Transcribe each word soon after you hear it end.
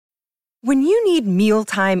When you need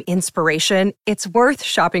mealtime inspiration, it's worth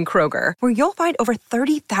shopping Kroger, where you'll find over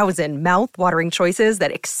 30,000 mouth-watering choices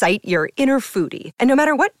that excite your inner foodie. And no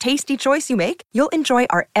matter what tasty choice you make, you'll enjoy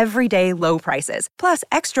our everyday low prices, plus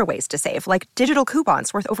extra ways to save, like digital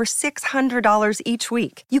coupons worth over $600 each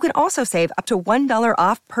week. You can also save up to $1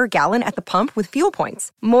 off per gallon at the pump with fuel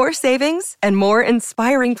points. More savings and more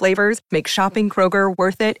inspiring flavors make shopping Kroger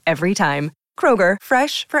worth it every time. Kroger,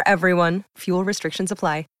 fresh for everyone. Fuel restrictions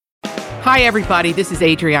apply. Hi, everybody. This is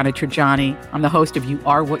Adriana Trajani. I'm the host of You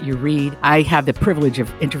Are What You Read. I have the privilege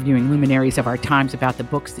of interviewing luminaries of our times about the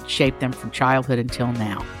books that shaped them from childhood until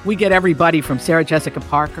now. We get everybody from Sarah Jessica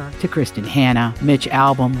Parker to Kristen Hanna, Mitch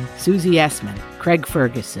Albom, Susie Essman, Craig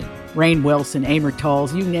Ferguson, Rainn Wilson, Amor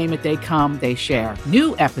Tolls, you name it, they come, they share.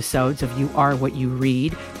 New episodes of You Are What You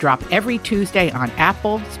Read drop every Tuesday on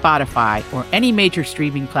Apple, Spotify, or any major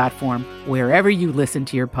streaming platform wherever you listen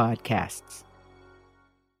to your podcasts.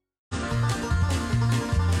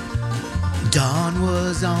 Dawn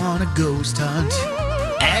was on a ghost hunt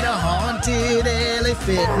at a haunted LA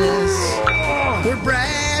Fitness where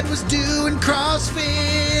Brad was doing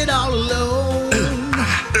CrossFit all alone.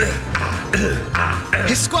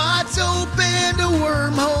 His squats opened a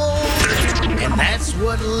wormhole, and that's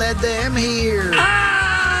what led them here.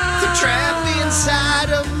 They're trapped inside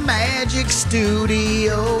a magic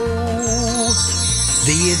studio.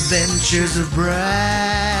 The Adventures of Bradley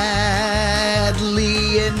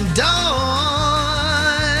and Dawn.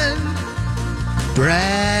 Bradley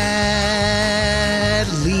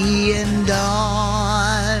and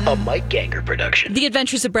Dawn. A Mike Ganger production. The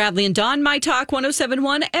Adventures of Bradley and Dawn, My Talk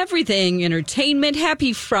 1071, everything entertainment.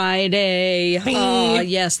 Happy Friday.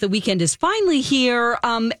 Yes, the weekend is finally here.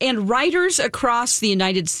 And writers across the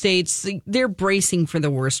United States, they're bracing for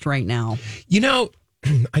the worst right now. You know,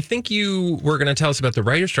 I think you were going to tell us about the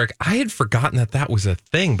writer's strike. I had forgotten that was a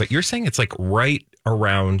thing, but you're saying it's like right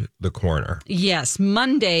around the corner. Yes,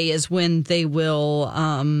 Monday is when they will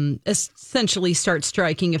essentially start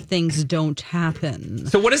striking if things don't happen.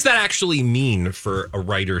 So what does that actually mean for a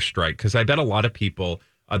writer's strike? Because I bet a lot of people,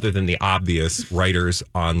 other than the obvious writers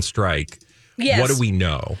on strike, yes. What do we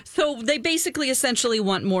know? So they basically essentially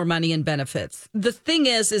want more money and benefits. The thing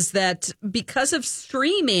is that because of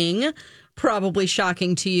streaming, probably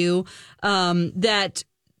shocking to you, that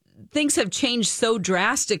things have changed so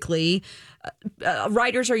drastically.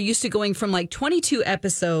 Writers are used to going from like 22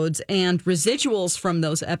 episodes and residuals from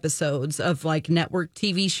those episodes of like network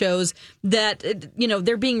TV shows that,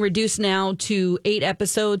 they're being reduced now to 8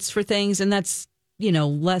 episodes for things. And that's,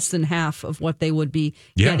 less than half of what they would be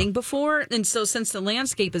getting before. And so since the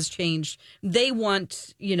landscape has changed, they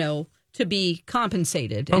want, to be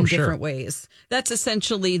compensated in different ways. That's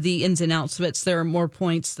essentially the ins and outs of it. There are more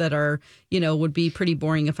points that are, would be pretty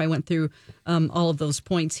boring if I went through all of those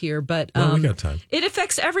points here. But we got time. It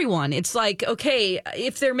affects everyone. It's like, okay,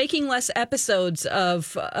 if they're making less episodes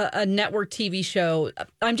of a network TV show,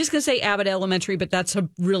 I'm just going to say Abbott Elementary, but that's a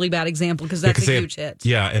really bad example because that's a huge hit.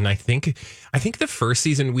 Yeah, and I think the first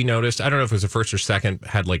season we noticed, I don't know if it was the first or second,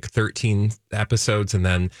 had like 13 episodes, and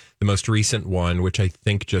then the most recent one, which I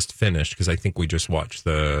think just finished, because I think we just watched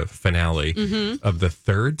the finale of the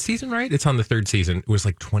third season, right? It's on the third season. It was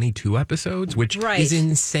like 22 episodes, which is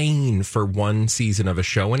insane for one season of a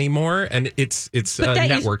show anymore. And it's a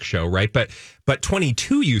network show, right? But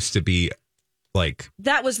 22 used to be like...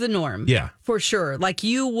 That was the norm. Yeah. For sure. Like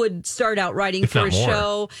you would start out writing for a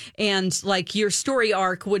show and like your story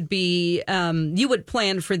arc would be, you would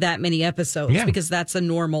plan for that many episodes because that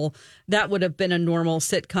would have been a normal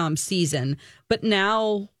sitcom season. But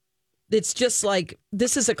now... It's just like,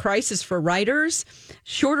 this is a crisis for writers.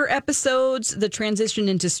 Shorter episodes, the transition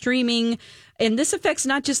into streaming. And this affects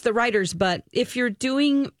not just the writers, but if you're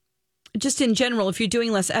doing, just in general, if you're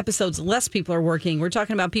doing less episodes, less people are working. We're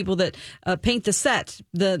talking about people that paint the set,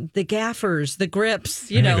 the gaffers, the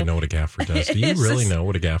grips, I don't even know what a gaffer does. Do you really know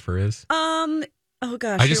what a gaffer is? Oh,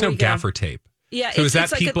 gosh. I just know gaffer tape. Yeah, so it's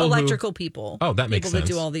like electrical people. Oh, that makes sense. People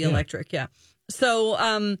that do all the electric, So,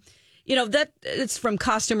 that it's from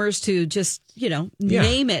costumers to just,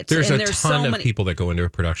 name it. There's a ton of people that go into a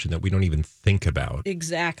production that we don't even think about.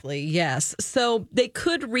 Exactly. Yes. So they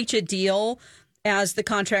could reach a deal as the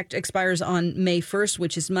contract expires on May 1st,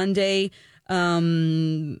 which is Monday.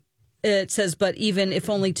 It says, but even if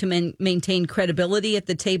only to maintain credibility at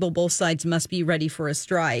the table, both sides must be ready for a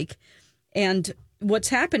strike. And what's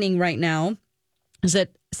happening right now is that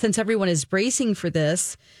since everyone is bracing for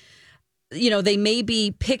this, they may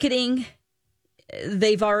be picketing.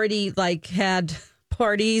 They've already had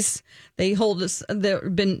parties. They've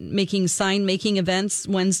been making sign making events.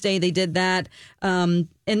 Wednesday they did that. And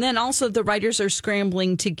And then also the writers are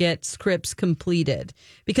scrambling to get scripts completed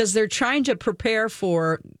because they're trying to prepare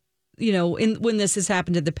for, when this has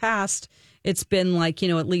happened in the past, it's been like,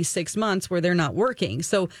 at least 6 months where they're not working.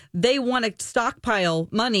 So they want to stockpile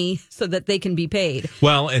money so that they can be paid.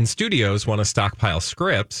 Well, and studios want to stockpile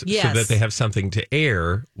scripts so that they have something to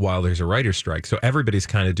air while there's a writer's strike. So everybody's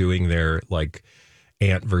kind of doing their like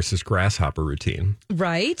ant versus grasshopper routine.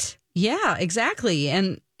 Right. Yeah, exactly.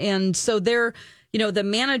 And so they're, the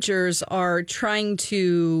managers are trying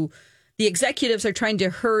to, the executives are trying to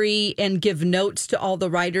hurry and give notes to all the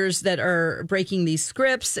writers that are breaking these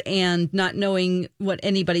scripts and not knowing what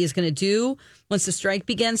anybody is going to do once the strike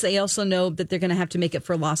begins. They also know that they're going to have to make it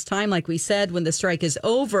for lost time, like we said, when the strike is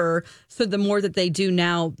over. So the more that they do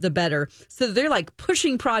now, the better. So they're like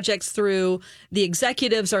pushing projects through. The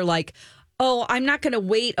executives are like, oh, I'm not going to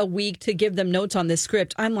wait a week to give them notes on this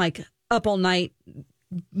script. I'm like up all night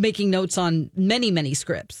making notes on many, many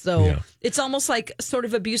scripts. So it's almost like sort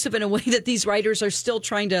of abusive in a way that these writers are still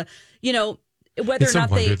trying to, whether it's or not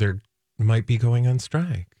they might be going on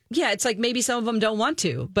strike. Yeah, it's like maybe some of them don't want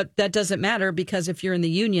to, but that doesn't matter because if you're in the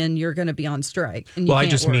union, you're going to be on strike. And I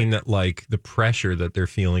just mean that like the pressure that they're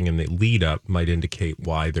feeling in the lead up might indicate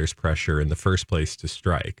why there's pressure in the first place to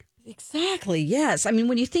strike. Exactly. Yes. I mean,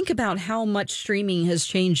 when you think about how much streaming has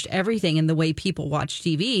changed everything in the way people watch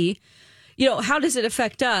TV, how does it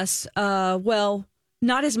affect us? Well,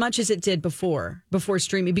 not as much as it did before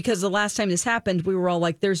streaming, because the last time this happened, we were all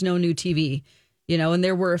like, there's no new TV, and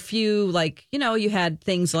there were a few like, you had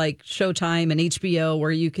things like Showtime and HBO where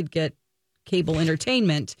you could get cable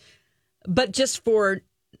entertainment. But just for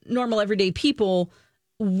normal everyday people,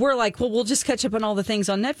 we're like, well, we'll just catch up on all the things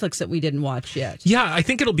on Netflix that we didn't watch yet. Yeah, I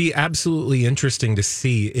think it'll be absolutely interesting to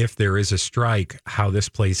see if there is a strike, how this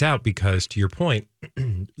plays out, because to your point,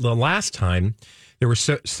 the last time there were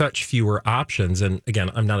such fewer options. And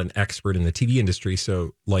again, I'm not an expert in the TV industry,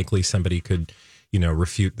 so likely somebody could,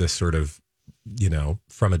 refute this sort of,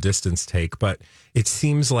 from a distance take. But it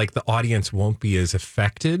seems like the audience won't be as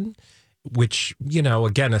affected, which,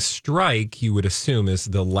 again, a strike, you would assume, is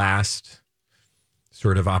the last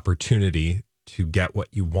sort of opportunity to get what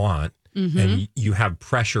you want. Mm-hmm. And you have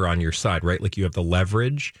pressure on your side, right? Like you have the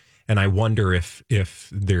leverage. And I wonder if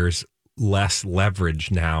there's less leverage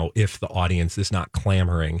now if the audience is not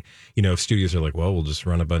clamoring. If studios are like, well, we'll just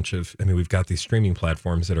run a bunch of, we've got these streaming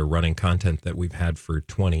platforms that are running content that we've had for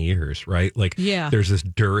 20 years, right? Like there's this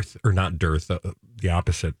dearth, or not dearth, the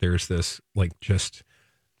opposite. There's this like just,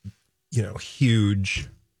 huge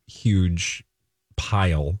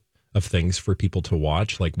pile of things for people to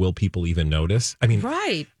watch. Like, will people even notice?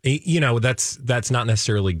 Right. That's not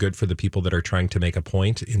necessarily good for the people that are trying to make a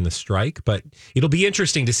point in the strike, but it'll be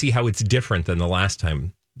interesting to see how it's different than the last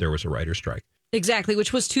time there was a writer's strike. Exactly,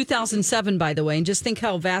 which was 2007, by the way. And just think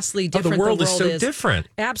how vastly different the world is. So different.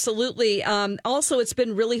 Absolutely. Also, it's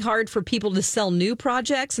been really hard for people to sell new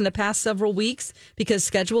projects in the past several weeks because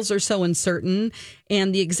schedules are so uncertain.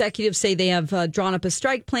 And the executives say they have drawn up a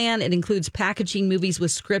strike plan. It includes packaging movies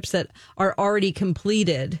with scripts that are already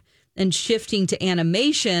completed and shifting to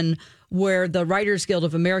animation, where the Writers Guild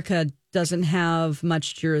of America doesn't have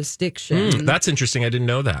much jurisdiction. That's interesting. I didn't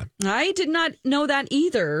know that. I did not know that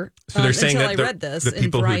either. So they're saying that I read this the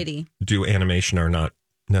people in Variety who do animation are not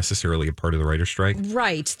necessarily a part of the writer's strike.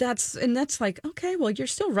 Right. That's like, okay, well, you're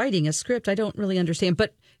still writing a script. I don't really understand.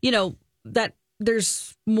 But, that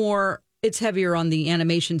there's more, it's heavier on the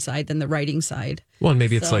animation side than the writing side. Well, and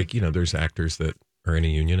maybe it's like, there's actors that are in a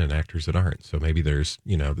union and actors that aren't. So maybe there's,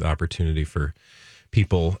 the opportunity for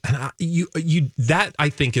people, and that I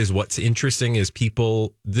think is what's interesting is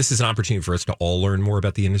people. This is an opportunity for us to all learn more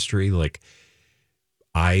about the industry. Like,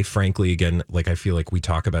 I frankly, again, like I feel like we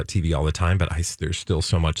talk about TV all the time, but there's still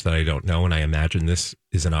so much that I don't know, and I imagine this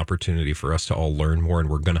is an opportunity for us to all learn more, and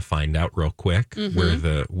we're going to find out real quick where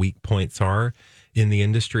the weak points are in the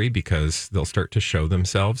industry, because they'll start to show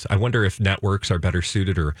themselves. I wonder if networks are better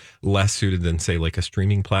suited or less suited than, say, like a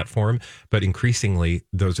streaming platform. But increasingly,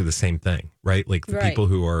 those are the same thing, right? Like the people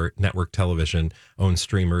who are network television own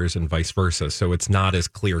streamers and vice versa. So it's not as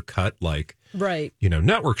clear cut like,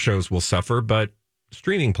 network shows will suffer, but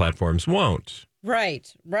streaming platforms won't.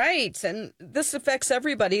 Right. And this affects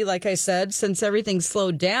everybody, like I said, since everything's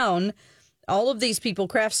slowed down. All of these people,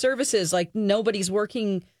 craft services, like nobody's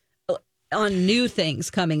working on new things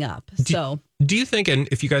coming up. So do you think, and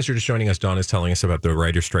if you guys are just joining us, Dawn is telling us about the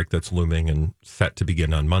writer's strike that's looming and set to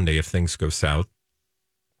begin on Monday if things go south.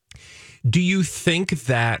 Do you think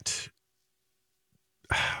that,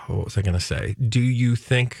 what was I going to say? Do you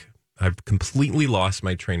think, I've completely lost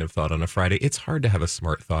my train of thought on a Friday. It's hard to have a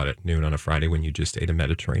smart thought at noon on a Friday when you just ate a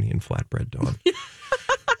Mediterranean flatbread, Dawn.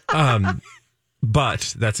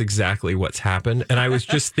 But that's exactly what's happened. And I was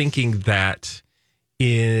just thinking that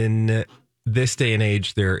in this day and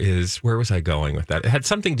age, there is, where was I going with that? It had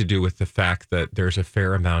something to do with the fact that there's a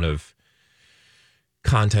fair amount of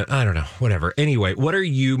content. I don't know, whatever. Anyway, what are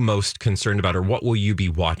you most concerned about, or what will you be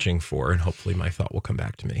watching for? And hopefully my thought will come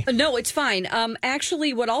back to me. No, it's fine.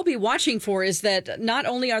 Actually, what I'll be watching for is that not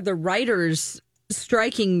only are the writers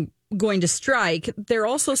going to strike, they're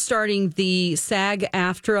also starting the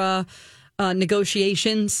SAG-AFTRA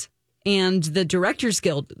negotiations, and the Directors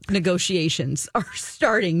Guild negotiations are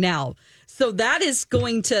starting now. So that is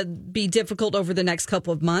going to be difficult over the next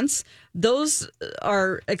couple of months. Those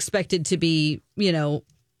are expected to be,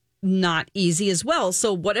 not easy as well.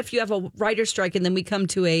 So what if you have a writer's strike and then we come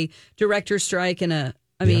to a director's strike and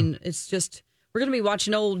it's just, we're going to be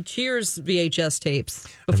watching old Cheers VHS tapes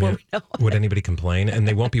before we know it. Would anybody complain? And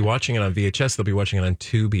they won't be watching it on VHS. They'll be watching it on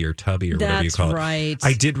Tubi or Tubby or whatever you call it. That's right.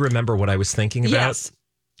 I did remember what I was thinking about. Yes.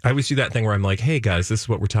 I always do that thing where I'm like, hey, guys, this is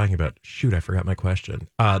what we're talking about. Shoot, I forgot my question.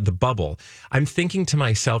 The bubble. I'm thinking to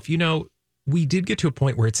myself, we did get to a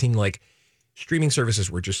point where it seemed like streaming services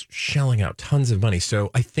were just shelling out tons of money. So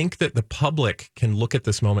I think that the public can look at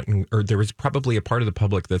this moment, or there is probably a part of the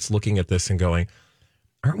public that's looking at this and going,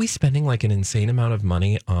 aren't we spending like an insane amount of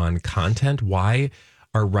money on content? Why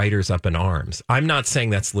are writers up in arms? I'm not saying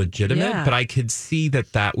that's legitimate, but I could see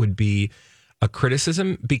that would be a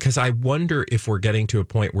criticism, because I wonder if we're getting to a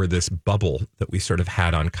point where this bubble that we sort of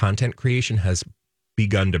had on content creation has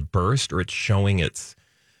begun to burst, or it's showing its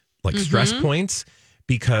stress points,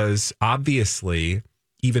 because obviously,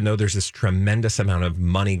 even though there's this tremendous amount of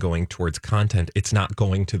money going towards content, it's not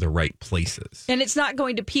going to the right places. And it's not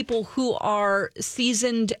going to people who are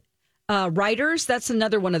seasoned writers. That's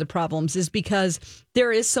another one of the problems, is because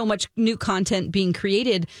there is so much new content being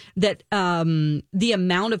created that the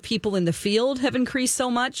amount of people in the field have increased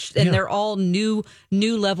so much, and they're all new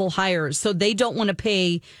level hires. So they don't want to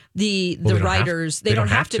pay the writers. They don't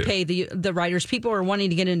have to pay the writers. People are wanting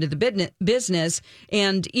to get into the business.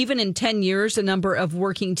 And even in 10 years, the number of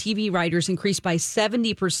working TV writers increased by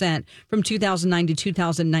 70% from 2009 to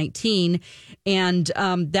 2019. And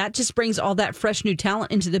that just brings all that fresh new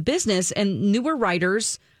talent into the business. And newer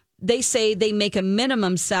writers, they say they make a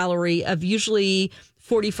minimum salary of usually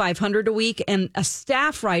 $4,500 a week, and a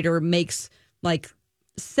staff writer makes like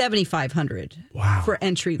 $7,500 for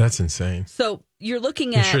entry. That's insane. So you're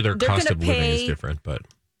looking at, I'm sure their cost of living is pay, different, but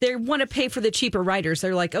they want to pay for the cheaper writers.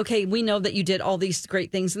 They're like, okay, we know that you did all these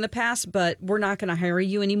great things in the past, but we're not going to hire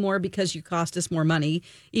you anymore because you cost us more money,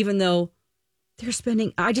 even though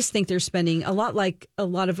I just think they're spending a lot like a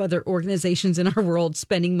lot of other organizations in our world,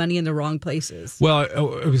 spending money in the wrong places. Well,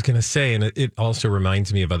 I was going to say, and it also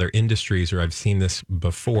reminds me of other industries, or I've seen this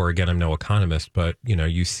before. Again, I'm no economist, but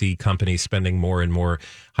you see companies spending more and more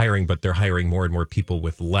hiring, but they're hiring more and more people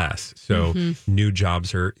with less. So new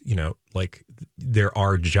jobs are, like there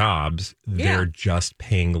are jobs, they're just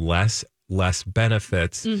paying less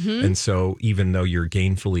benefits. And so even though you're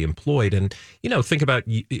gainfully employed, and, think about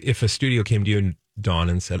if a studio came to you, Dawn,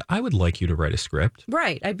 and said, I would like you to write a script.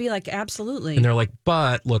 Right. I'd be like, absolutely. And they're like,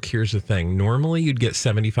 but look, here's the thing. Normally you'd get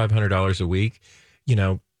 $7,500 a week.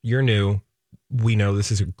 You're new. We know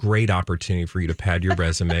this is a great opportunity for you to pad your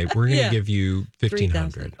resume. We're going to give you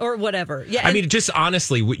 $1,500 or whatever. Yeah. I mean, just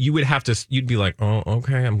honestly, you'd be like, oh,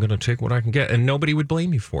 okay, I'm going to take what I can get. And nobody would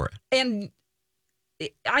blame you for it. And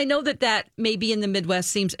I know that maybe in the Midwest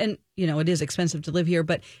seems, and it is expensive to live here,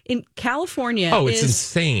 but in California, it's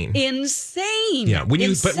insane. Insane. Yeah.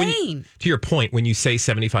 To your point, when you say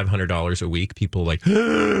 $7,500 a week, people are like,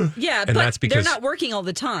 yeah, and but that's because they're not working all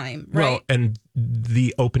the time, right? Well, and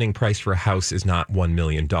the opening price for a house is not $1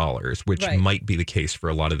 million, which might be the case for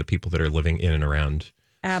a lot of the people that are living in and around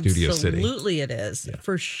Studio City. Absolutely, it is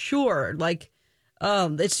for sure. Like.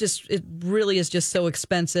 It really is just so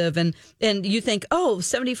expensive. And you think,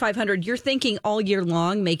 $7,500, you're thinking all year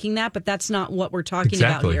long making that, but that's not what we're talking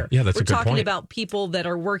about here. Yeah, that's a good point. We're talking about people that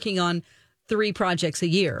are working on 3 projects a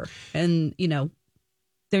year, and,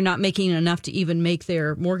 they're not making enough to even make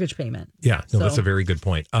their mortgage payment. Yeah, no, that's a very good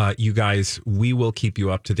point. You guys, we will keep you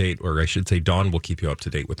up to date, or I should say Dawn will keep you up to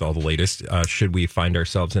date with all the latest, should we find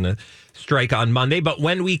ourselves in a strike on Monday. But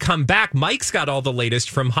when we come back, Mike's got all the latest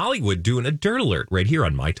from Hollywood, doing a Dirt Alert right here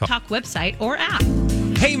on My Talk website or app.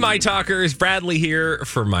 Hey, My Talkers, Bradley here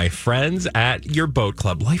for my friends at your boat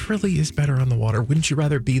club. Life really is better on the water. Wouldn't you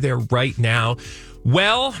rather be there right now?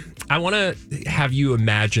 Well, I want to have you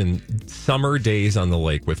imagine summer days on the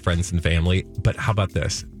lake with friends and family, but how about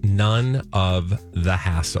this? None of the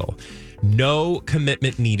hassle. No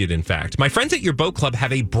commitment needed, in fact. My friends at Your Boat Club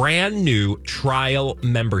have a brand new trial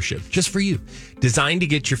membership just for you, designed to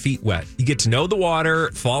get your feet wet. You get to know the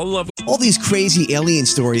water, fall in love with All these crazy alien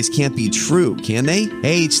stories can't be true, can they?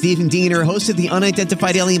 Hey, it's Stephen Diener, host of the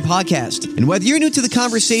Unidentified Alien Podcast. And whether you're new to the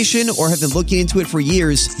conversation or have been looking into it for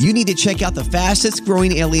years, you need to check out the fastest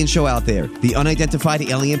growing alien show out there, the Unidentified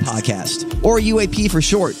Alien Podcast, or UAP for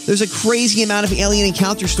short. There's a crazy amount of alien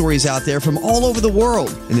encounter stories out there from all over the world.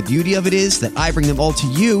 And the beauty of it is that I bring them all to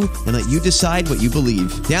you and let you decide what you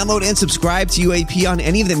believe. Download and subscribe to UAP on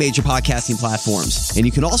any of the major podcasting platforms. And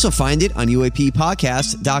you can also find it on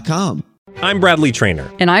UAPpodcast.com. I'm Bradley Trainer.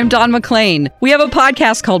 And I'm Don McClain. We have a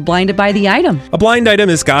podcast called Blinded by the Item. A blind item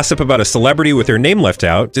is gossip about a celebrity with their name left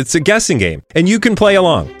out. It's a guessing game, and you can play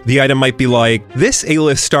along. The item might be like, this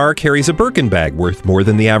A-list star carries a Birkin bag worth more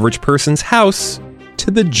than the average person's house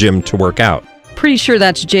to the gym to work out. Pretty sure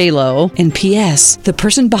that's J-Lo. And P.S. the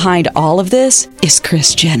person behind all of this is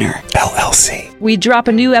Kris Jenner, LLC. We drop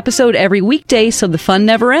a new episode every weekday so the fun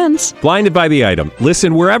never ends. Blinded by the Item.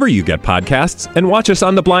 Listen wherever you get podcasts and watch us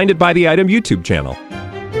on the Blinded by the Item YouTube channel.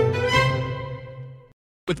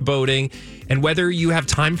 with boating, and whether you have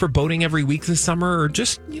time for boating every week this summer or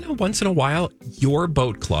just, once in a while, Your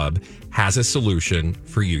Boat Club has a solution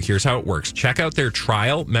for you. Here's how it works. Check out their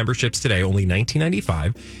trial memberships today, only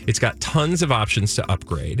 $19.95. It's got tons of options to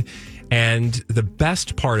upgrade. And the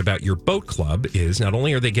best part about Your Boat Club is not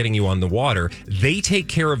only are they getting you on the water, they take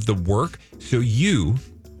care of the work, so you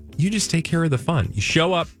just take care of the fun. You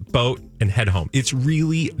show up, boat, and head home. It's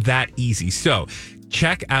really that easy. So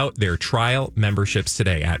check out their trial memberships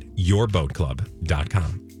today at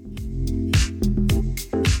yourboatclub.com.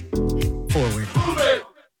 Forward.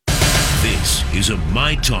 This is a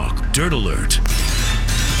My Talk Dirt Alert.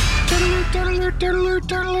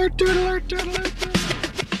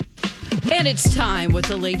 And it's time with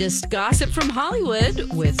the latest gossip from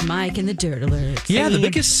Hollywood with Mike and the Dirt Alert. Yeah, the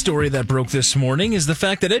biggest story that broke this morning is the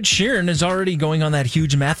fact that Ed Sheeran is already going on that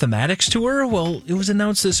huge mathematics tour. Well, it was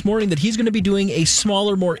announced this morning that he's going to be doing a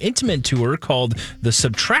smaller, more intimate tour called the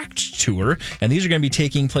Subtract Tour. And these are going to be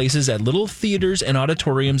taking places at little theaters and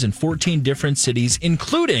auditoriums in 14 different cities,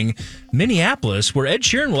 including Minneapolis, where Ed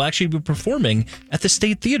Sheeran will actually be performing at the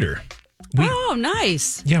State Theater. Oh,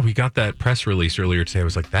 nice. Yeah, we got that press release earlier today. I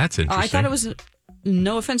was like, that's interesting. I thought it was,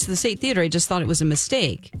 no offense to the State Theater, I just thought it was a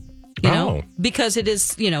mistake. You know? Because it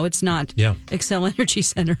is, it's not Xcel Energy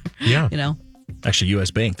Center. Yeah. Actually, U.S.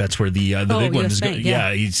 Bank. That's where the big one is.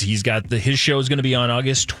 He's got his show is going to be on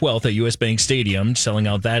August 12th at U.S. Bank Stadium, selling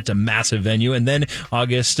out that a massive venue, and then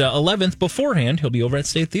August 11th beforehand he'll be over at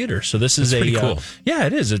State Theater. So this is pretty cool. Yeah,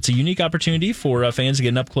 it is. It's a unique opportunity for fans to get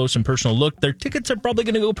an up close and personal look. Their tickets are probably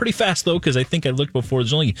going to go pretty fast though, because I think I looked before.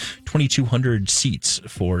 There's only 2,200 seats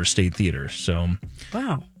for State Theater. So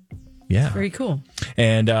wow. Yeah. Very cool.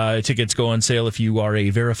 And tickets go on sale if you are a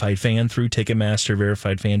verified fan through Ticketmaster,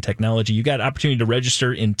 verified fan technology. You got opportunity to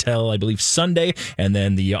register until, I believe, Sunday, and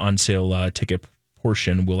then the on-sale ticket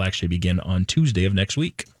portion will actually begin on Tuesday of next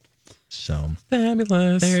week. So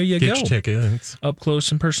fabulous. There you Get go. Your tickets. Up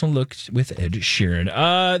close and personal look with Ed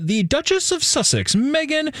Sheeran. The Duchess of Sussex,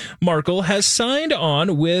 Meghan Markle, has signed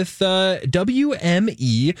on with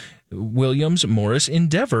WME Williams Morris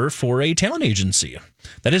Endeavor for a talent agency.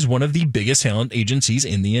 That is one of the biggest talent agencies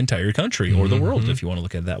in the entire country or the world, if you want to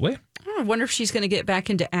look at it that way. I wonder if she's going to get back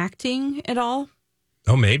into acting at all.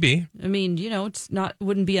 Oh, maybe. I mean,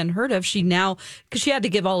 wouldn't be unheard of. She now, because she had to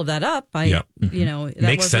give all of that up. That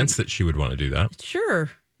makes sense that she would want to do that. Sure.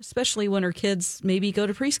 Especially when her kids maybe go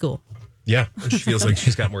to preschool. Yeah. She feels like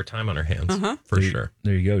she's got more time on her hands, for sure.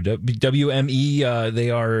 There you go. WME,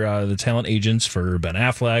 they are the talent agents for Ben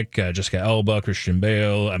Affleck, Jessica Alba, Christian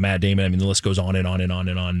Bale, Matt Damon. I mean, the list goes on and on and on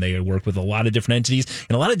and on. They work with a lot of different entities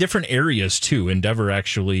in a lot of different areas, too. Endeavor,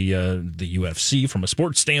 actually, the UFC from a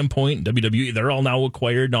sports standpoint, WWE, they're all now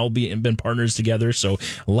acquired and all been partners together. So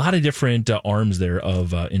a lot of different arms there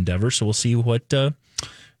of Endeavor. So we'll see what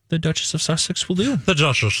the Duchess of Sussex will do. The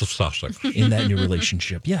Duchess of Sussex. In that new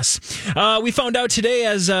relationship, yes. We found out today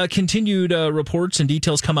as continued reports and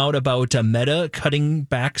details come out about Meta cutting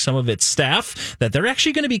back some of its staff, that they're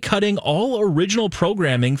actually going to be cutting all original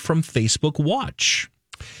programming from Facebook Watch.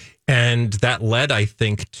 And that led, I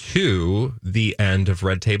think, to the end of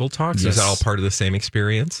Red Table Talks. Yes. Is that all part of the same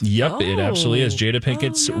experience? Yep, it absolutely is. Jada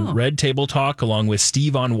Pinkett's Red Table Talk, along with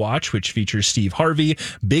Steve on Watch, which features Steve Harvey,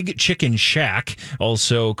 Big Chicken Shack,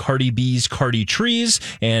 also Cardi B's Cardi Trees,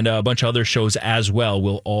 and a bunch of other shows as well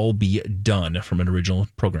will all be done from an original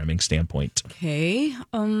programming standpoint. Okay.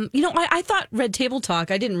 I thought Red Table Talk,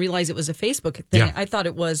 I didn't realize it was a Facebook thing. Yeah. I thought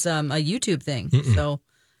it was a YouTube thing. So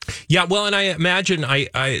Yeah, well, and I imagine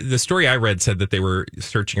the story I read said that they were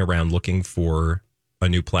searching around looking for a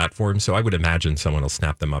new platform. So I would imagine someone will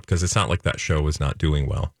snap them up because it's not like that show was not doing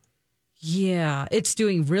well. Yeah, it's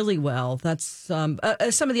doing really well. That's some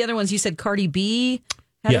of the other ones you said. Cardi B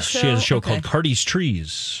had a show? She has a show called Cardi's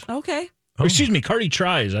Trees. Okay. Oh. Excuse me, Cardi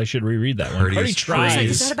Tries. I should reread that one. Cardi Tries.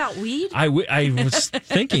 Is that about weed? I was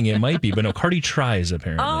thinking it might be, but no, Cardi Tries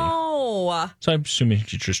apparently. Oh. So I'm assuming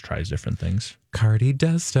she just tries different things. Cardi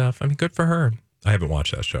does stuff. I mean, good for her. I haven't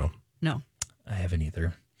watched that show. No. I haven't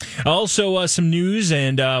either. Also, some news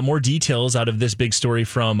and more details out of this big story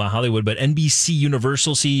from Hollywood. But NBC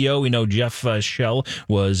Universal CEO, we know Jeff Shell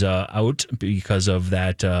was out because of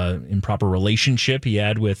that improper relationship he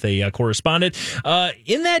had with a correspondent.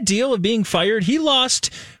 In that deal of being fired, he lost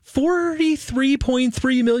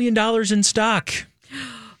 $43.3 million in stock.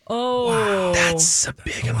 Oh, wow, that's a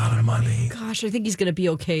big amount of money. Gosh, I think he's going to be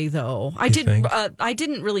okay, though. I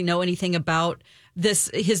didn't really know anything about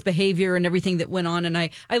his behavior and everything that went on, and I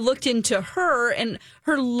looked into her and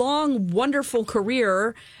her long, wonderful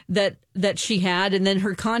career that she had, and then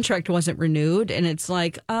her contract wasn't renewed, and it's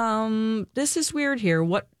like, this is weird here.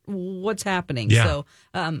 What's happening? Yeah. So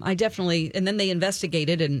I definitely, and then they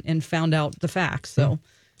investigated and found out the facts. So.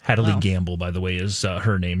 Hattie Gamble, by the way, is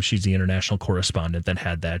her name. She's the international correspondent that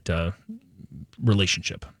had that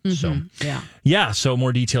relationship. Mm-hmm. So, so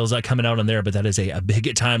more details coming out on there, but that is a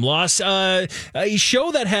big time loss. A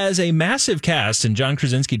show that has a massive cast, and John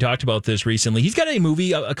Krasinski talked about this recently. He's got a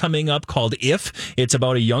movie coming up called If. It's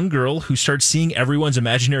about a young girl who starts seeing everyone's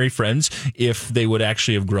imaginary friends if they would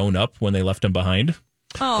actually have grown up when they left them behind.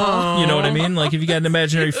 Oh, you know what I mean? Like if you got an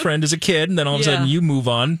imaginary friend as a kid and then all of a sudden you move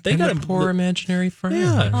on. They got a poor imaginary friend.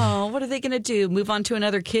 Yeah. Oh, what are they going to do? Move on to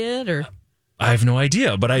another kid or? I have no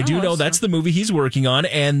idea, but I do know that's the movie he's working on,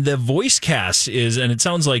 and the voice cast is, and it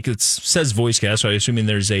sounds like it says voice cast, so I'm assuming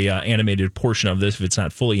there's a animated portion of this if it's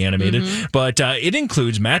not fully animated, but it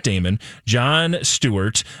includes Matt Damon, Jon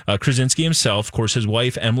Stewart, Krasinski himself, of course his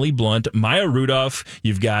wife Emily Blunt, Maya Rudolph,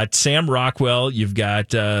 you've got Sam Rockwell, you've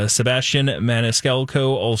got Sebastian Maniscalco,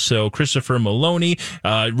 also Christopher Maloney,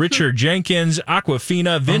 Richard Jenkins,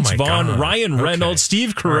 Awkwafina, Vince Vaughn, Ryan Reynolds,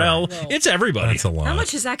 Steve Carell. Right. It's everybody. That's a lot. How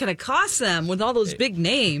much is that going to cost them? With all those big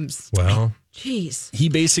names. Well, jeez. He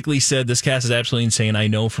basically said this cast is absolutely insane. I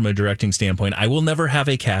know from a directing standpoint, I will never have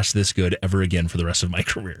a cast this good ever again for the rest of my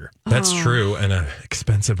career. That's true. And an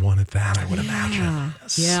expensive one at that, I would imagine.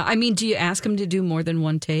 Yes. Yeah. I mean, do you ask him to do more than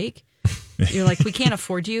one take? You're like, we can't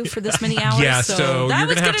afford you for this many hours. Yeah, so that you're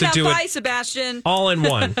going to have to do it. Sebastian. All in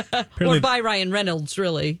one. Or by Ryan Reynolds,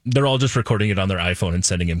 really. They're all just recording it on their iPhone and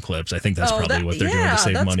sending him clips. I think that's probably what they're doing to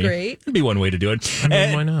save money. Great. It'd be one way to do it. I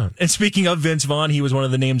mean, why not? And speaking of Vince Vaughn, he was one of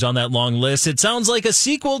the names on that long list. It sounds like a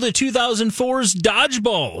sequel to 2004's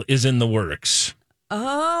Dodgeball is in the works.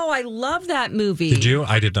 Oh, I love that movie. Did you?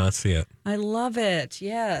 I did not see it. I love it.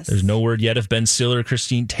 Yes. There's no word yet if Ben Stiller,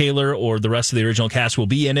 Christine Taylor, or the rest of the original cast will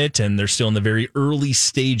be in it, and they're still in the very early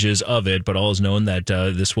stages of it. But all is known that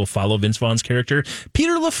this will follow Vince Vaughn's character,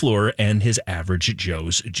 Peter LaFleur, and his Average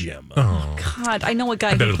Joe's Gym. Oh God, I know a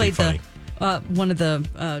guy who played one of the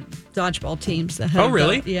dodgeball teams. That had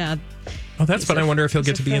really? Yeah. Oh, that's fun. I wonder if he'll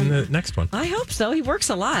get to be in the next one. I hope so. He works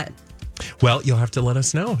a lot. Well, you'll have to let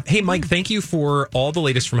us know. Hey, Mike, thank you for all the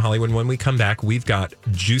latest from Hollywood. When we come back, we've got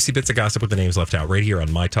juicy bits of gossip with the names left out right here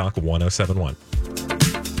on My Talk 1071.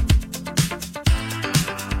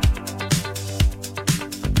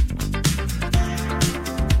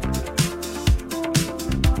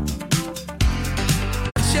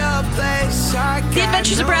 The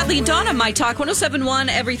Adventures of Bradley and Dawn on My Talk 1071,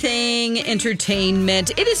 Everything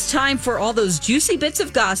Entertainment. It is time for all those juicy bits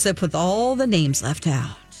of gossip with all the names left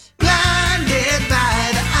out. Blinded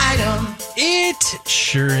by the item. It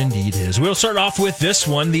sure indeed is. We'll start off with this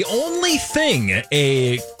one. The only thing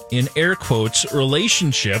in air quotes,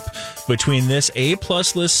 relationship between this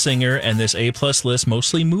A-plus list singer and this A-plus list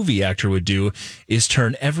mostly movie actor would do is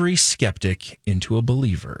turn every skeptic into a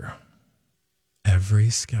believer.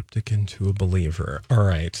 Every skeptic into a believer. All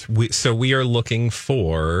right. We are looking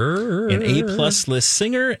for an A-plus list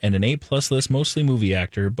singer and an A-plus list mostly movie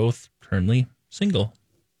actor, both currently single.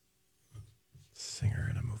 Singer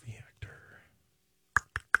and a movie actor.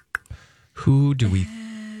 Who do we...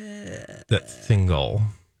 That's single.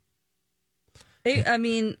 I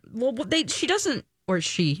mean, well, she doesn't, or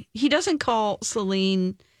he doesn't call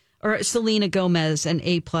Selena Gomez an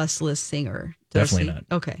A-plus list singer. Definitely not.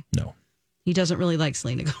 Okay. No. He doesn't really like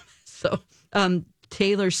Selena Gomez. So,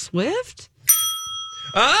 Taylor Swift?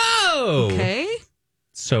 Oh! Okay.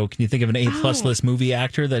 So, can you think of an A-plus list movie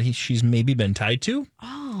actor that she's maybe been tied to?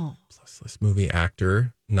 Oh. Plus list movie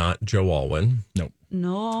actor, not Joe Alwyn. Nope.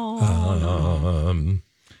 No.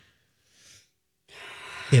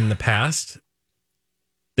 In the past,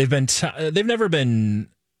 they've never been.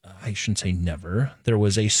 I shouldn't say never. There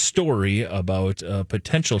was a story about a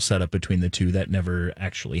potential setup between the two that never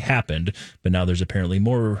actually happened, but now there's apparently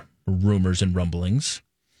more rumors and rumblings.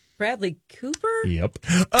 Bradley Cooper? Yep.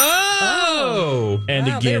 Oh! And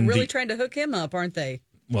wow, again, they're really trying to hook him up, aren't they?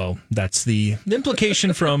 Well, that's the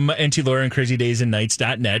implication from NT Lawyer and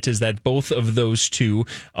CrazyDaysAndNights.net is that both of those two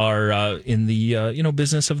are in the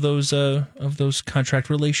business of those contract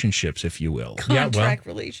relationships, if you will. Contract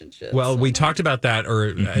relationships. Well, we talked about that,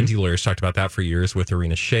 or NT Lawyers talked about that for years with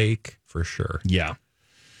Arena Shake, for sure. Yeah.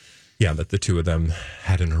 Yeah, that the two of them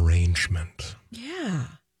had an arrangement. Yeah.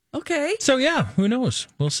 Okay. So, yeah, who knows?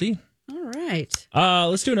 We'll see. All right.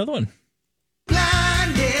 Let's do another one.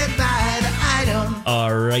 Blinded by the item.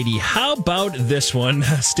 Alrighty, how about this one?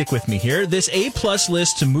 Stick with me here. This A-plus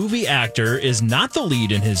list movie actor is not the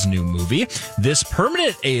lead in his new movie. This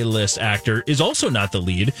permanent A-list actor is also not the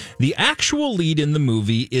lead. The actual lead in the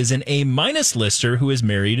movie is an A-minus lister who is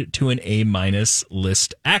married to an A-minus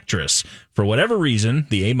list actress. For whatever reason,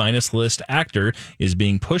 the A-minus list actor is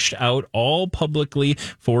being pushed out all publicly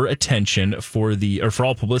for attention for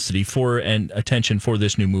all publicity for and attention for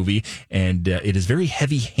this new movie, and it is very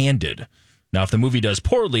heavy-handed. Now, if the movie does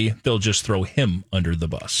poorly, they'll just throw him under the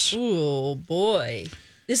bus. Oh, boy.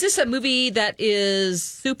 Is this a movie that is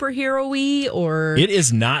superhero-y or? It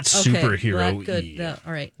is not Okay, superhero-y. well, good.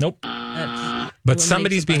 All right. Nope. But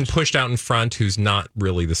somebody's being pushed out in front who's not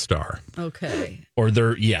really the star. Okay. Or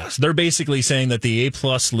they're basically saying that the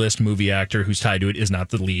A-plus list movie actor who's tied to it is not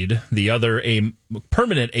the lead. The other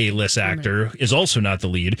permanent A-list actor is also not the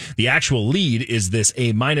lead. The actual lead is this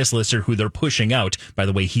A-minus lister who they're pushing out. By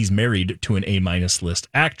the way, he's married to an A-minus list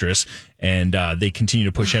actress, and they continue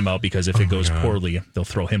to push him out because if it goes poorly, they'll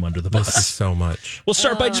throw him under the bus. This is so much. We'll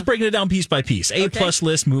start by just breaking it down piece by piece. A-plus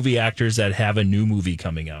list movie actors that have a new movie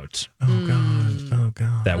coming out. Oh, God. Oh,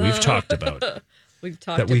 God. That we've talked about. We've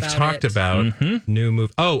talked about new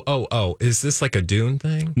movie. Oh. Is this like a Dune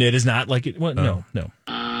thing? It is not like it. Well, no.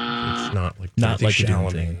 It's not like Not like a Dune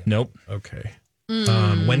Chalamet. thing. Nope. Okay.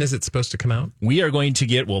 When is it supposed to come out? We are going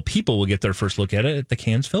to people will get their first look at it at the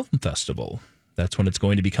Cannes Film Festival. That's when it's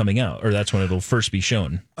going to be coming out, or that's when it'll first be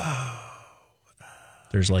shown.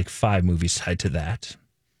 There's like 5 movies tied to that.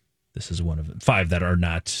 This is one of them. 5 that are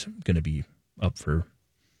not going to be up for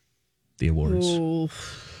the awards. Ooh.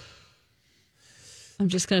 I'm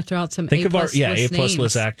just going to throw out some Think of our A-plus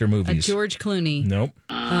list actor movies. George Clooney. Nope.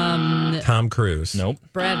 Tom Cruise. Nope.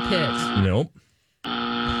 Brad Pitt. Nope.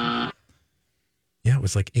 Yeah, it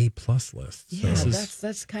was like A-plus list. Yeah,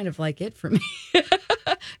 that's kind of like it for me.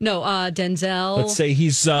 No, Denzel. Let's say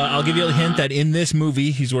he's. I'll give you a hint that in this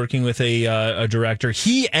movie he's working with a director.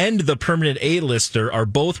 He and the permanent A-lister are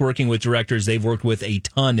both working with directors they've worked with a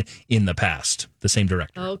ton in the past. The same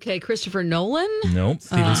director. Okay, Christopher Nolan. Nope.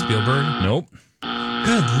 Steven Spielberg. Nope.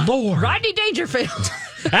 Good Lord. Rodney Dangerfield.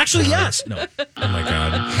 Actually, yes. No. Oh my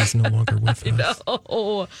God, he's no longer with us.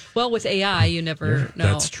 No. Well, with AI, you never know.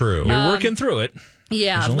 That's true. You're working through it.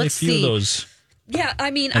 Yeah, There's only let's a few see. of those. Yeah,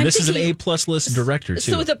 I mean, And I'm this is an thinking, A-plus list director, too.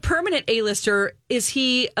 So the permanent A-lister, is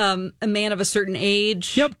he a man of a certain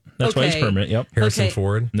age? Yep. That's why he's permanent. Yep. Harrison Okay.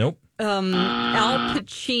 Ford. Nope. Al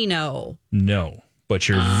Pacino. No. But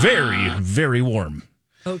you're very, very warm.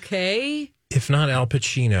 Okay. If not Al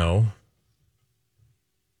Pacino.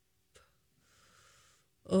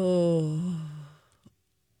 Oh.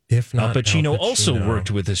 If not Al Pacino also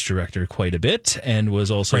worked with this director quite a bit and was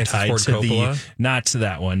also Francis tied Ford to Coppola? not to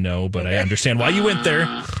that one, no, but I understand why you went there.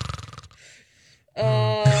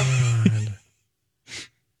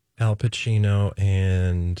 Al Pacino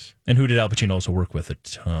and who did Al Pacino also work with a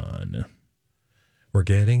ton? We're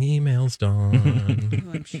getting emails, Dawn.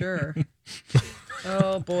 I'm sure.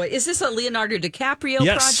 Oh, boy. Is this a Leonardo DiCaprio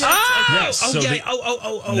Yes. project? Okay. Yes. Oh, So yeah. the-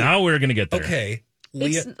 Oh. Now we're going to get there. Okay.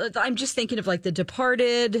 I'm just thinking of like The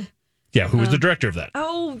Departed. Yeah, who was the director of that?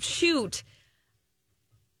 Oh, shoot.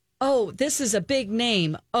 Oh, this is a big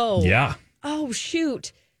name. Oh. Yeah. Oh,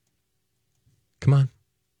 shoot. Come on.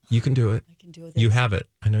 You can do it. I can do it. You have it.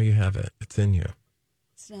 I know you have it. It's in you.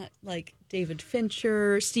 It's not like David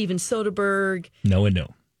Fincher, Steven Soderbergh. No and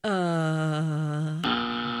no.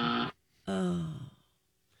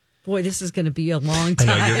 Boy, this is going to be a long I time.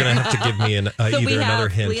 know you're going to have to give me So either we another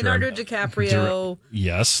have hint Leonardo or DiCaprio.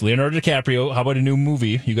 Yes, Leonardo DiCaprio. How about a new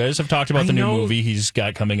movie? You guys have talked about I the new know. movie he's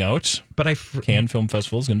got coming out. but Cannes Film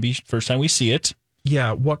Festival is going to be first time we see it.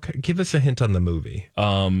 Yeah, give us a hint on the movie.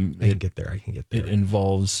 I can get there. It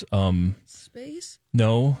involves Space?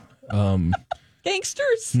 no,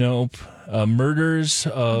 Gangsters? nope, murders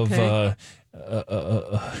of Okay.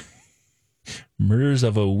 Murders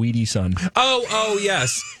of a Weedy Son. Oh,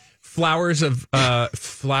 yes. Murders of the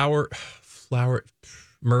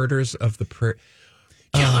Prairie.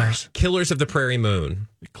 Killers of the Prairie Moon.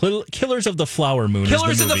 Killers of the Flower Moon.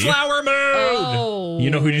 Killers is of the the movie. Flower Moon. Oh. You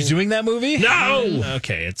know who's doing that movie? No.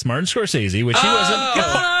 Okay, it's Martin Scorsese, which he wasn't.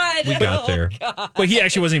 God. We got there. But he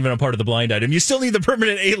actually wasn't even a part of the blind item. You still need the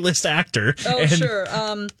permanent A-list actor. Oh, sure.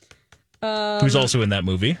 Who's also in that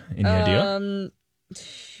movie? Any idea?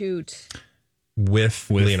 Shoot. With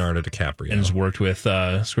Leonardo DiCaprio. And has worked with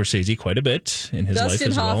Scorsese quite a bit in his life Dustin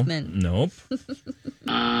as well. Hoffman. Nope.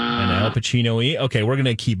 And Al Pacino-y. Okay, we're going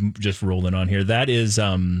to keep just rolling on here. That is,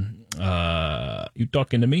 You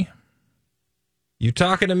Talking to Me? You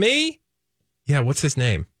talking to me? Yeah, what's his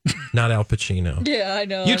name? Not Al Pacino. Yeah, I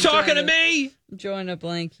know. You talking to me? I'm drawing a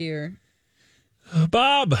blank here.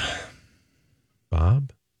 Bob?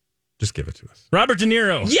 Just give it to us. Robert De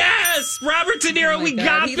Niro. Yes! Robert De Niro, Oh we God,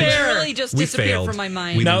 got he there! literally just We disappeared failed. from my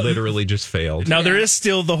mind. We Now- literally just failed. Now, there is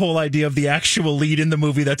still the whole idea of the actual lead in the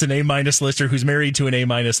movie that's an A-minus lister who's married to an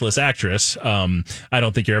A-minus list actress. I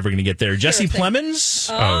don't think you're ever going to get there. Jesse thing. Plemons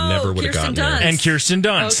Never would have Kirsten gotten there. Dunst. and Kirsten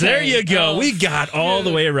Dunst. Okay. There you go. Oh, We got all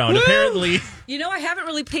the way around. Woo! Apparently, You know, I haven't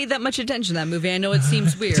really paid that much attention to that movie. I know it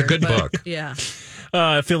seems weird. a good but, book. Yeah.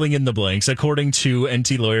 filling in the blanks, according to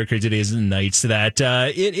NT Lawyer, Crazy Days and Nights, that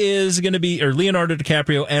it is going to be, or Leonardo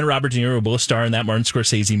DiCaprio and Robert De Niro both star in that Martin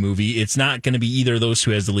Scorsese movie. It's not going to be either of those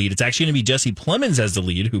two as the lead. It's actually going to be Jesse Plemons as the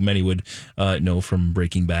lead, who many would know from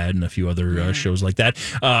Breaking Bad and a few other shows like that,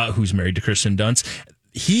 who's married to Kirsten Dunst.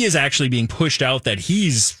 He is actually being pushed out that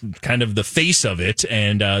he's kind of the face of it,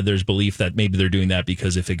 and there's belief that maybe they're doing that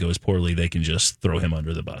because if it goes poorly, they can just throw him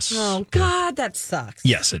under the bus. Oh, God, that sucks.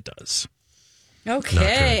 Yes, it does.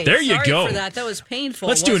 Okay. There you Sorry go. for that. That was painful.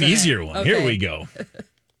 Let's do an wasn't it? easier one. Okay. Here we go.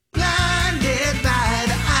 Blinded by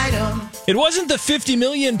the item. It wasn't the $50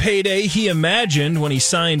 million payday he imagined when he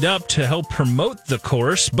signed up to help promote the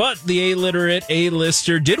course, but the illiterate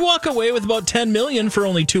A-lister did walk away with about $10 million for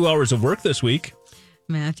only 2 hours of work this week.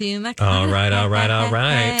 Matthew McConaughey. All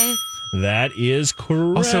right. That is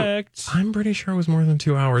correct. Also, I'm pretty sure it was more than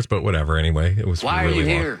 2 hours, but whatever. Anyway, it was Why really are you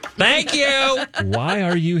long. here? Thank you. Why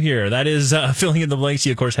are you here? That is filling in the blanks.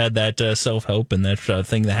 He, of course, had that self-help and that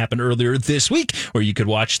thing that happened earlier this week where you could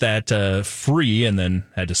watch that free and then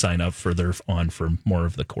had to sign up further on for more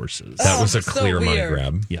of the courses. That was a so clear money weird.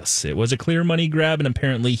 grab. Yes, it was a clear money grab, and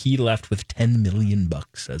apparently he left with $10 million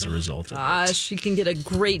as a result of it. Gosh, you can get a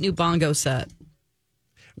great new bongo set.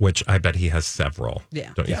 Which I bet he has several.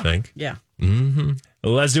 Yeah. Don't you think? Yeah. Mm-hmm.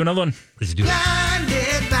 Let's do another one. Let's do that.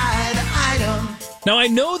 Blinded by the item. Now, I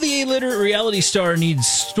know the illiterate reality star needs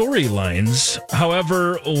storylines.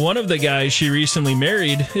 However, one of the guys she recently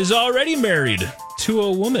married is already married to a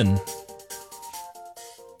woman.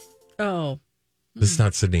 Oh. This is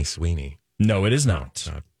not Sydney Sweeney. No, it is not.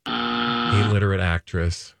 Illiterate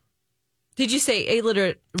actress. Did you say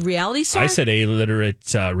illiterate reality star? I said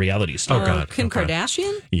illiterate reality star. Oh, God. Kim Okay.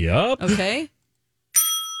 Kardashian? Yup. Okay.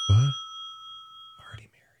 What?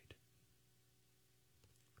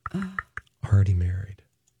 Already married.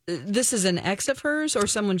 This is an ex of hers or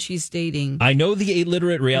someone she's dating? I know the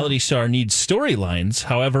illiterate reality star needs storylines.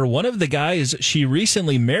 However, one of the guys she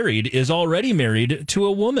recently married is already married to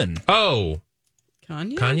a woman. Oh,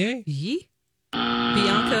 Kanye? Yee?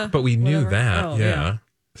 Bianca? but we knew whatever. that. Oh, yeah.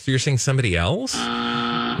 So you're saying somebody else?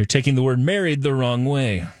 You're taking the word married the wrong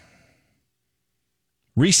way.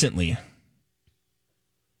 Recently.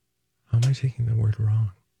 How am I taking the word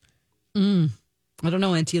wrong? I don't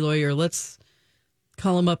know, NT Lawyer. Let's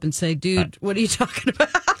call him up and say, dude, what are you talking about?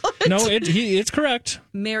 No, it's correct.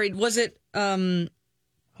 Married. Was it...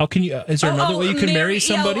 How can you? Is there another way you can marry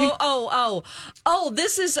somebody? Oh!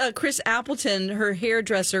 This is Chris Appleton, her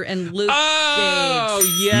hairdresser, and Luke Oh,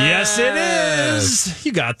 Gage. Yes, it is.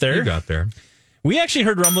 You got there. You got there. We actually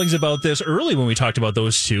heard rumblings about this early when we talked about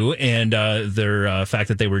those two and their fact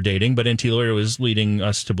that they were dating. But NT Lawyer was leading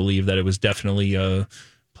us to believe that it was definitely a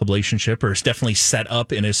publicationship, or it's definitely set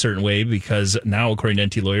up in a certain way, because now, according to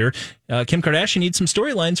NT Lawyer, Kim Kardashian needs some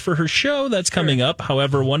storylines for her show that's coming up.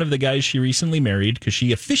 However, one of the guys she recently married, because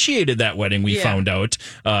she officiated that wedding, we found out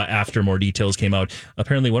after more details came out.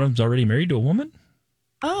 Apparently, one of them's already married to a woman.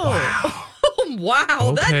 Oh,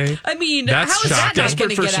 wow! Okay. How is That's that not Desperate going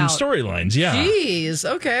to for get some out? storylines, yeah. Jeez.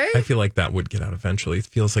 Okay. I feel like that would get out eventually. It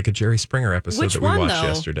feels like a Jerry Springer episode Which that we one, watched though?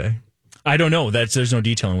 yesterday. I don't know. There's no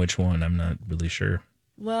detail on which one. I'm not really sure.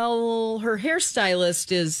 Well, her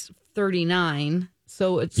hairstylist is 39,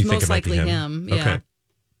 so it's You think most it might be likely him. Yeah. Okay.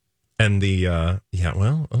 And the, well,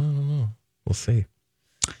 I don't know. We'll see.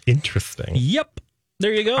 Interesting. Yep.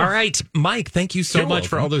 There you go. All right, Mike, thank you so You're much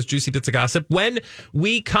for welcome. all those juicy bits of gossip. When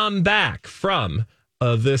we come back from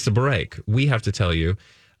this break, we have to tell you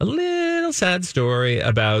a little sad story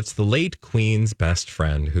about the late Queen's best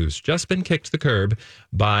friend who's just been kicked to the curb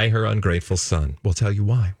by her ungrateful son. We'll tell you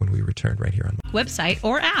why when we return right here on Website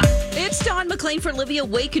or app. It's Dawn McClain for Livia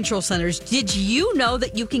Weight Control Centers. Did you know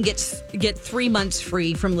that you can get 3 months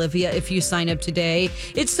free from Livia if you sign up today?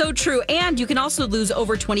 It's so true. And you can also lose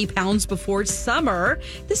over 20 pounds before summer.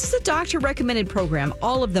 This is a doctor-recommended program.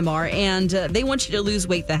 All of them are. And they want you to lose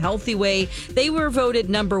weight the healthy way. They were voted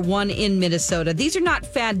 #1 in Minnesota. These are not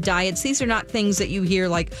fad diets. These are not things that you hear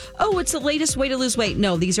like, oh, it's the latest way to lose weight.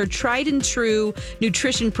 No, these are tried and true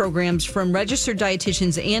nutrition programs from registered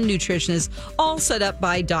dietitians and nutritionists, all set up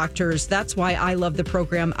by doctors. That's why I love the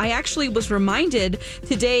program. I actually was reminded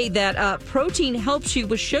today that protein helps you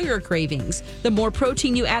with sugar cravings. The more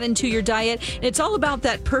protein you add into your diet, it's all about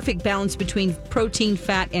that perfect balance between protein,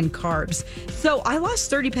 fat, and carbs. So I lost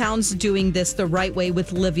 30 pounds doing this the right way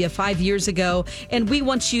with Livia 5 years ago, and we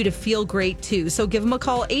want you to feel great too. So give them a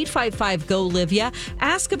call, 855-GO-LIVIA.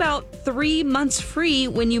 Ask about 3 months free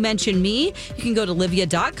when you mention me. You can go to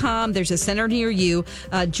livia.com. There's a center near you.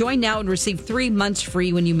 Join now and receive 3 months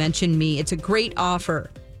free when you mention me. It's a great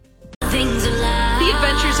offer. The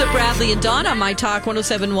Adventures of Bradley and Dawn on My Talk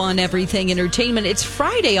 107.1 Everything Entertainment. It's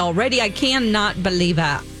Friday already. I cannot believe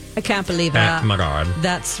it. I can't believe it. Oh my God.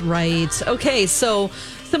 That's right. Okay, so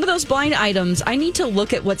some of those blind items, I need to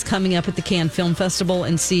look at what's coming up at the Cannes Film Festival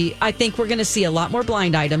and see. I think we're going to see a lot more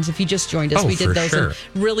blind items. If you just joined us, Oh, we did for those sure.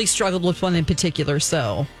 and really struggled with one in particular.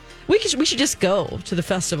 So we should just go to the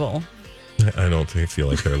festival. I don't feel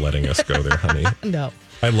like they're letting us go there, honey. No.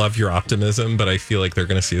 I love your optimism, but I feel like they're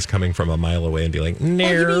going to see us coming from a mile away and be like, no.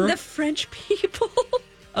 Oh, you mean the French people?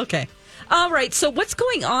 Okay. All right. So what's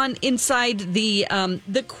going on inside the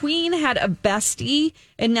Queen had a bestie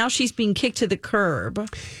and now she's being kicked to the curb.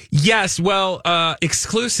 Yes, well,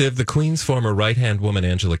 exclusive, the Queen's former right-hand woman,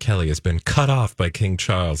 Angela Kelly, has been cut off by King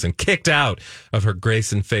Charles and kicked out of her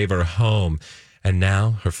grace and favor home. And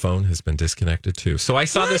now her phone has been disconnected too. So I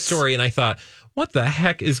saw this story and I thought, what the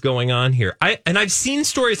heck is going on here? I've seen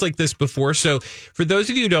stories like this before. So for those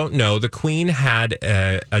of you who don't know, the Queen had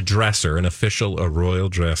a dresser, a royal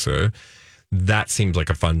dresser. That seemed like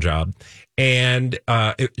a fun job. And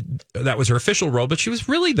that was her official role, but she was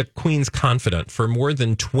really the Queen's confidant for more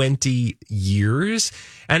than 20 years.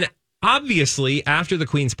 And obviously, after the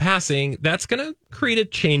Queen's passing, that's going to create a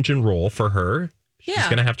change in role for her. She's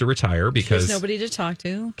going to have to retire because there's nobody to talk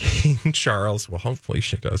to. King Charles, well, hopefully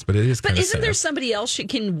she does, but it is kind of sad. But isn't there somebody else she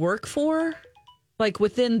can work for? Like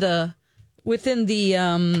within the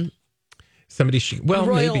somebody royal,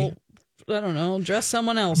 maybe. I don't know, dress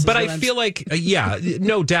someone else. But I feel like,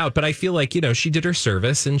 no doubt. But I feel like, she did her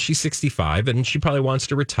service and she's 65 and she probably wants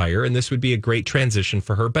to retire. And this would be a great transition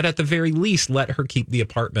for her. But at the very least, let her keep the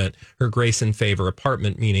apartment, her grace and favor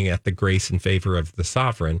apartment, meaning at the grace and favor of the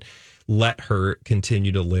sovereign. Let her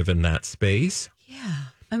continue to live in that space. Yeah.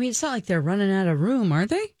 I mean, it's not like they're running out of room, are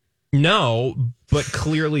they? No, but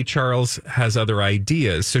clearly Charles has other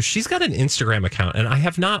ideas. So she's got an Instagram account, and I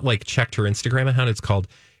have not checked her Instagram account. It's called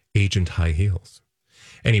Agent High Heels.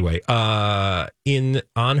 Anyway, on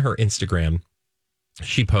her Instagram,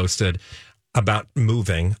 she posted about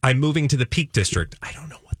moving. I'm moving to the Peak District. I don't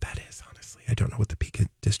know what that is, honestly. I don't know what the Peak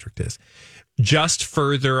District is. Just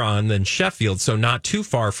further on than Sheffield, so not too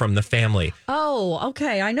far from the family. Oh,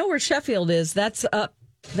 okay. I know where Sheffield is. That's up.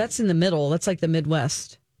 That's in the middle. That's like the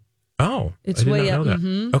Midwest. Oh, it's way up.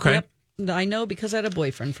 Mm-hmm. Okay. Yep. I know because I had a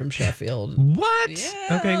boyfriend from Sheffield. What?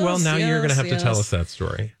 Yes, okay, well, now you're going to have to tell us that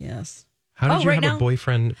story. Yes. How did you have a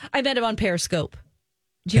boyfriend? I met him on Periscope.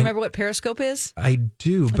 Do you remember what Periscope is? I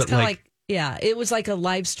do, It's but kind of like, it was like a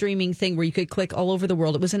live streaming thing where you could click all over the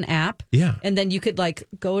world. It was an app. Yeah. And then you could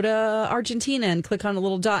go to Argentina and click on a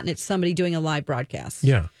little dot and it's somebody doing a live broadcast.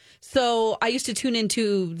 Yeah. So I used to tune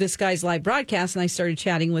into this guy's live broadcast and I started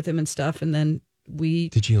chatting with him and stuff. And then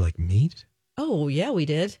Did you meet? Oh, yeah, we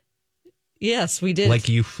did. Yes, we did.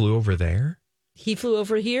 You flew over there? He flew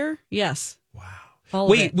over here? Yes. Wow.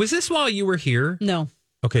 Wait, was this while you were here? No.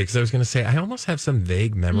 Okay, because I was going to say, I almost have some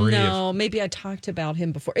vague memory No, maybe I talked about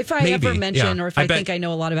him before. If I ever mention or if I think I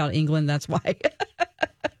know a lot about England, that's why.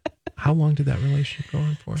 How long did that relationship go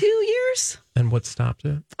on for? 2 years. And what stopped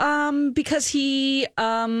it? Because he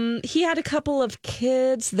had a couple of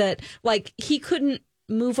kids that, he couldn't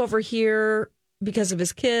move over here because of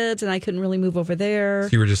his kids, and I couldn't really move over there.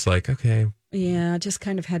 So you were just okay. Yeah, just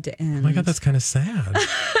kind of had to end. Oh my God, that's kind of sad.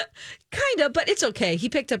 Kind of, but it's okay. He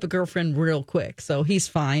picked up a girlfriend real quick, so he's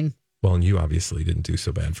fine. Well, and you obviously didn't do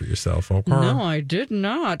so bad for yourself. Okay. No, I did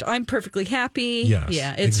not. I'm perfectly happy. Yes,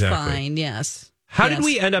 yeah, it's exactly. fine. Yes. How did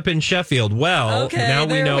we end up in Sheffield? Well, Okay, now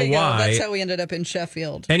we there know we go. why. That's how we ended up in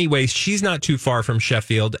Sheffield. Anyways, she's not too far from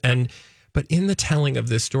Sheffield. But in the telling of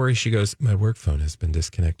this story, she goes, my work phone has been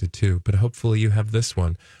disconnected too, but hopefully you have this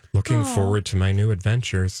one. Looking forward to my new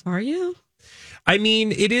adventures. Are you? I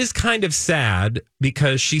mean, it is kind of sad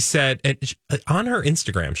because she said on her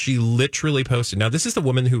Instagram, she literally posted. Now, this is the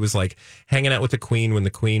woman who was like hanging out with the Queen when the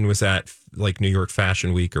Queen was at like New York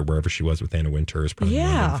Fashion Week or wherever she was with Anna Wintour, probably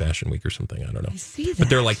London Fashion Week or something. I don't know. I see that. But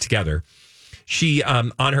they're like together. She,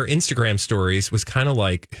 on her Instagram stories, was kind of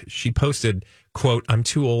like, she posted, quote, I'm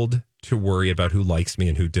too old to worry about who likes me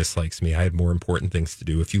and who dislikes me. I have more important things to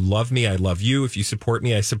do. If you love me, I love you. If you support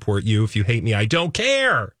me, I support you. If you hate me, I don't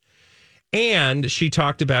care. And she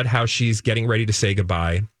talked about how she's getting ready to say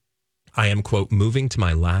goodbye. I am, quote, moving to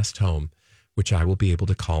my last home, which I will be able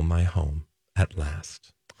to call my home at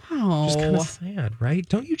last. Oh, Just kind of sad, right?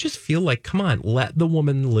 Don't you just feel like, come on, let the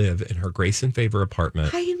woman live in her Grace and Favor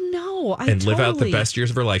apartment. I know. And live out the best years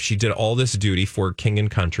of her life. She did all this duty for King and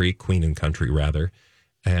Country, Queen and Country, rather.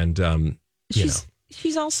 And, she's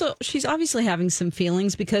obviously having some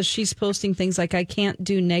feelings because she's posting things like, I can't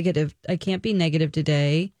be negative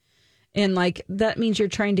today. And like, that means you're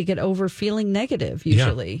trying to get over feeling negative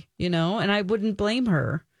usually, and I wouldn't blame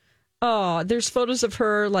her. Oh, there's photos of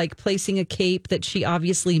her like placing a cape that she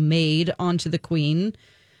obviously made onto the Queen.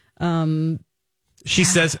 She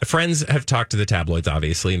says friends have talked to the tabloids,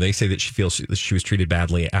 obviously, and they say that she feels she was treated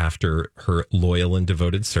badly after her loyal and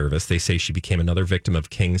devoted service. They say she became another victim of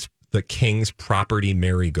the King's property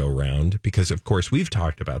merry-go-round because, of course, we've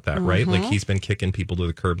talked about that, right? Like he's been kicking people to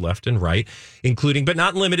the curb left and right, including but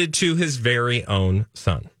not limited to his very own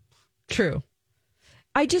son. True.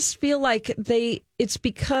 I just feel like it's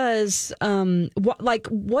because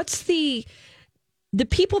what's the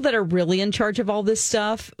people that are really in charge of all this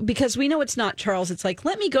stuff, because we know it's not Charles. It's like,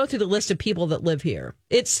 let me go through the list of people that live here.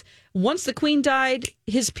 It's once the Queen died,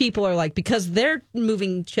 his people are like, because they're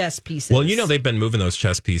moving chess pieces. Well, they've been moving those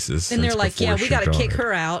chess pieces. And they're like, yeah, we got to kick her.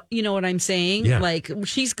 her out. You know what I'm saying? Yeah. Like,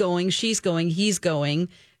 she's going, he's going,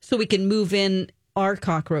 so we can move in our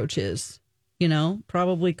cockroaches,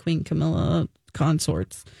 probably Queen Camilla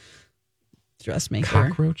consorts. Dressmaker.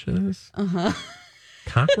 Cockroaches? Uh-huh.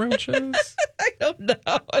 Cockroaches? I don't know.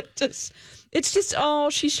 It's just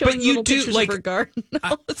she's showing little pictures of her garden.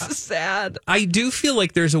 This is sad. I do feel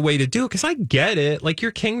like there's a way to do it because I get it. Like,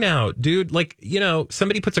 you're king now, dude. Like,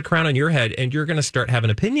 somebody puts a crown on your head and you're going to start having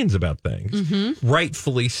opinions about things. Mm-hmm.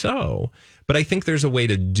 Rightfully so. But I think there's a way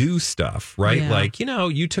to do stuff, right? Yeah. Like,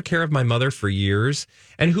 you took care of my mother for years.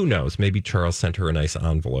 And who knows? Maybe Charles sent her a nice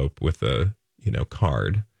envelope with a,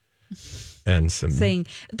 card. And some saying,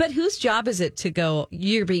 but whose job is it to go,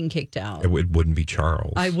 you're being kicked out? It wouldn't be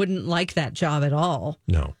Charles. I wouldn't like that job at all.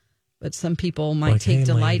 No. But some people might take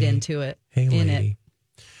delight into it. Hey, in lady.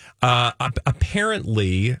 It.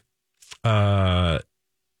 Apparently,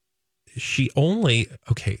 she only,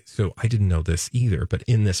 so I didn't know this either, but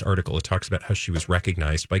in this article, it talks about how she was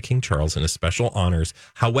recognized by King Charles in a special honors.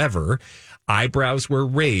 However, eyebrows were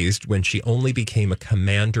raised when she only became a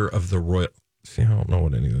commander of the royal. See, I don't know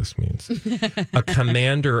what any of this means. A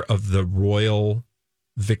commander of the Royal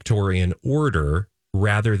Victorian Order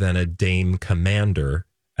rather than a dame commander,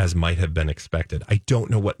 as might have been expected. I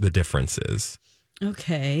don't know what the difference is.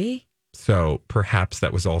 Okay. So perhaps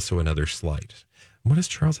that was also another slight. What does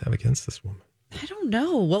Charles have against this woman? I don't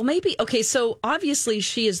know. Well, maybe. Okay, so obviously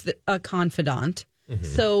she is a confidant. Mm-hmm.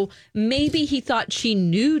 So maybe he thought she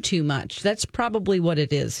knew too much. That's probably what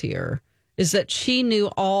it is here, is that she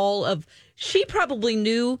knew she probably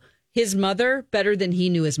knew his mother better than he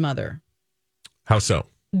knew his mother. How so?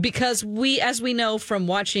 Because as we know from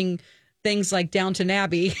watching things like Downton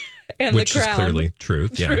Abbey and Which The Crown. Which is clearly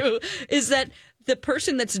true, is that the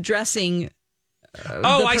person that's dressing...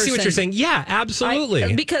 I see what you're saying. Yeah,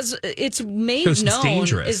 absolutely. Because it's made known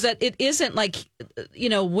dangerous. Is that it isn't like,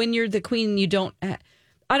 when you're the queen, you don't...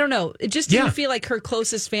 I don't know. It just didn't feel like her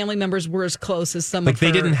closest family members were as close as some of her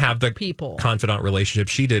they didn't have the people. Confidant relationship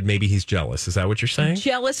she did. Maybe he's jealous. Is that what you're saying?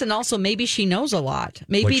 Jealous, and also maybe she knows a lot.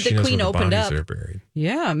 Maybe like the queen opened up.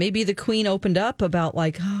 Yeah, maybe the queen opened up about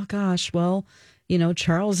like, oh gosh, well,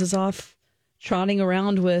 Charles is off trotting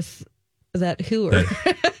around with that hooer.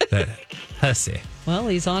 That hussy. Well,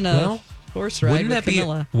 he's on a horse ride with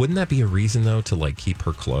Camilla. Wouldn't that be a reason, though, to like keep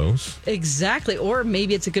her close? Exactly. Or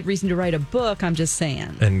maybe it's a good reason to write a book. I'm just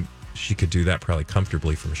saying. And she could do that probably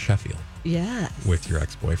comfortably from Sheffield. Yes. With your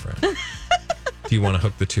ex-boyfriend. Do you want to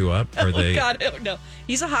hook the two up? Or God, I don't know.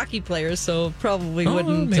 He's a hockey player, so probably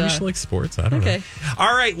wouldn't. Maybe she likes sports. I don't know.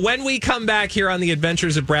 All right. When we come back here on The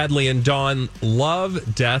Adventures of Bradley and Dawn,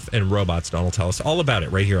 love, death, and robots, Dawn will tell us all about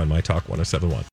it right here on My Talk 107.1.